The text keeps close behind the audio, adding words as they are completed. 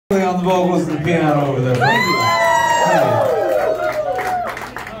the vocals and the piano over there. Thank you.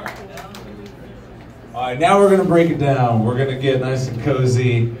 All right, now we're gonna break it down. We're gonna get nice and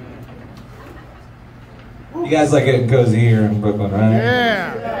cozy. You guys like getting cozy here in Brooklyn, right?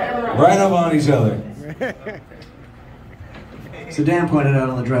 Yeah. Right up on each other. So Dan pointed out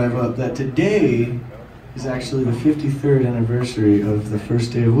on the drive up that today is actually the 53rd anniversary of the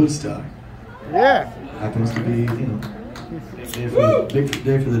first day of Woodstock. Yeah. Happens to be, you know, big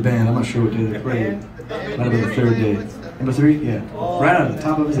day for the band. I'm not sure what day they played. Might have been the third day. Number 3? Yeah. Right on the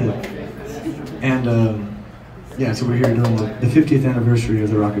top of his head. And yeah, so we're here doing the 50th anniversary of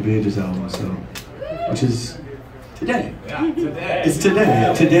the Rock of Ages album, so, which is today. Yeah, today. It's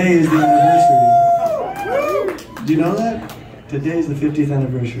today. Today is the anniversary. Do you know that? Today is the 50th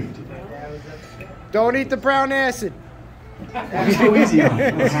anniversary today. Don't eat the brown acid. It's so easy on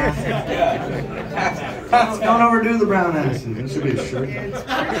it. Don't overdo the brown acid. That should be a shirt.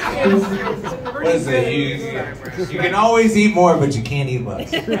 What is it? You can always eat more, but you can't eat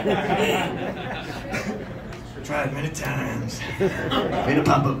less. Tried many times. Made a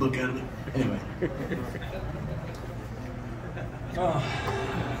pop-up book out of it. Anyway.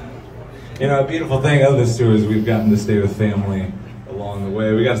 You know, a beautiful thing of this tour is we've gotten to stay with family along the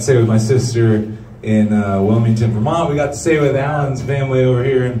way. We got to stay with my sister in Wilmington, Vermont. We got to stay with Alan's family over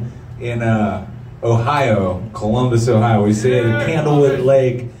here in Ohio, Columbus, Ohio. We stayed at Candlewood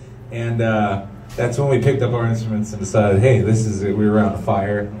Lake, and that's when we picked up our instruments and decided, hey, this is it. We were around a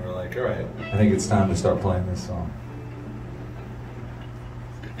fire, and we were like, all right, I think it's time to start playing this song.